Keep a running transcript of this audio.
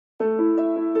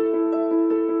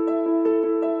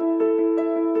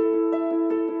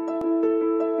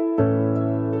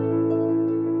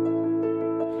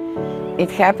It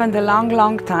happened a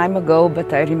long time ago,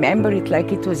 but I remember it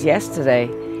like it was yesterday.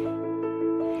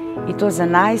 It was a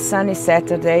nice sunny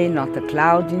Saturday, not a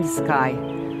cloud in the sky.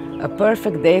 A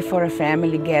perfect day for a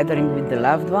family gathering with the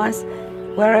loved ones,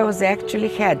 where I was actually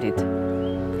headed.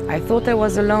 I thought I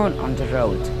was alone on the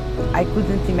road. I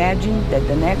couldn't imagine that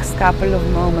the next couple of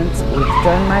moments would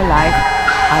turn my life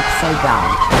upside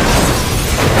down.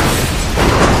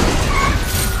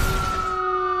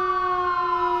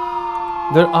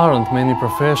 There aren't many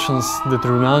professions that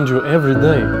remind you every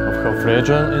day of how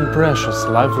fragile and precious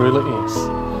life really is.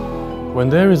 When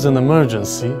there is an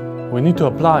emergency, we need to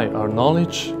apply our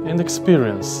knowledge and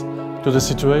experience to the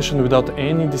situation without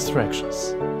any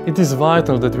distractions. It is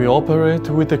vital that we operate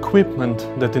with equipment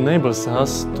that enables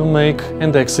us to make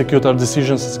and execute our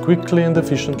decisions as quickly and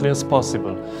efficiently as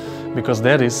possible, because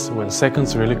that is when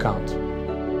seconds really count.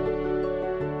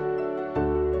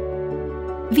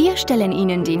 Wir stellen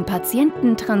Ihnen den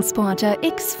Patiententransporter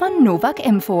X von Novak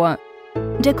M vor.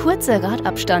 Der kurze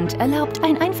Radabstand erlaubt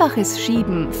ein einfaches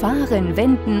Schieben, Fahren,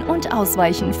 Wenden und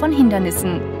Ausweichen von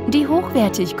Hindernissen. Die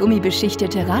hochwertig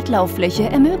gummibeschichtete Radlauffläche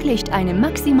ermöglicht eine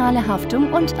maximale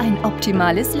Haftung und ein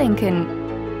optimales Lenken.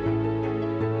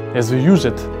 As we use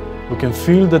it, we can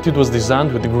feel that it was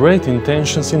designed with great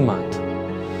intentions in mind.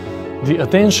 The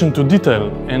attention to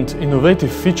detail and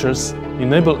innovative features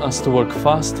enable us to work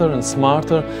faster and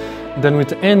smarter than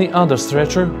with any other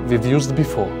stretcher we've used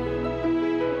before.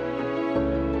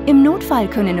 Im Notfall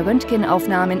können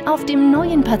Röntgenaufnahmen auf dem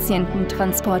neuen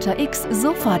Patiententransporter X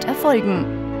sofort erfolgen.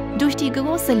 Durch die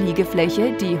große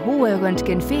Liegefläche, die hohe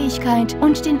Röntgenfähigkeit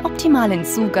und den optimalen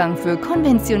Zugang für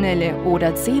konventionelle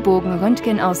oder C-Bogen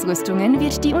Röntgenausrüstungen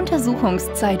wird die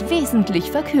Untersuchungszeit wesentlich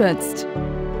verkürzt.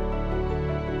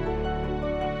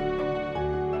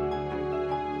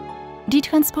 Die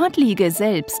Transportliege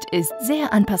selbst ist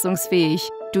sehr anpassungsfähig.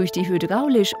 Durch die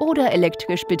hydraulisch oder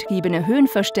elektrisch betriebene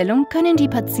Höhenverstellung können die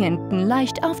Patienten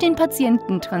leicht auf den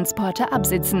Patiententransporter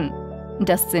absitzen.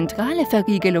 Das zentrale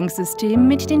Verriegelungssystem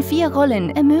mit den 4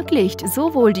 Rollen ermöglicht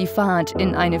sowohl die Fahrt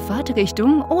in eine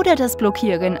Fahrtrichtung oder das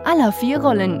Blockieren aller 4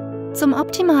 Rollen. Zum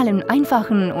optimalen,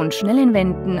 einfachen und schnellen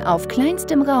Wenden auf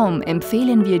kleinstem Raum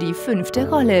empfehlen wir die 5.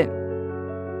 Rolle.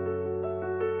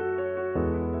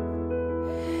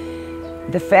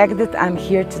 The fact that I'm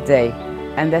here today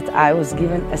and that I was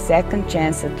given a second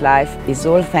chance at life is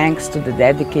all thanks to the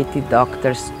dedicated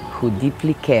doctors who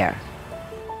deeply care.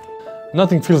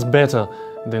 Nothing feels better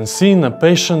than seeing a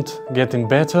patient getting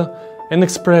better and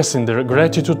expressing their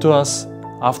gratitude to us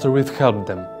after we've helped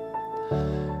them.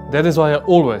 That is why I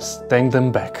always thank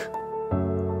them back.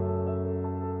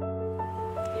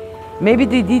 Maybe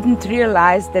they didn't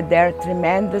realize that their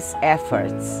tremendous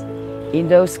efforts in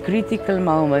those critical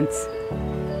moments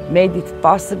made it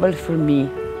possible for me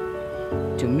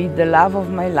to meet the love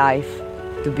of my life,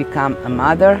 to become a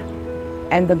mother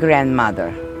and a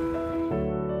grandmother.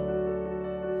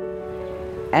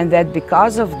 And that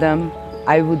because of them,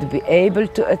 I would be able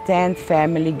to attend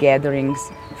family gatherings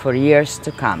for years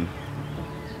to come.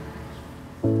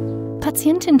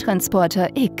 Patiententransporter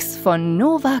X von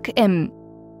Novak M.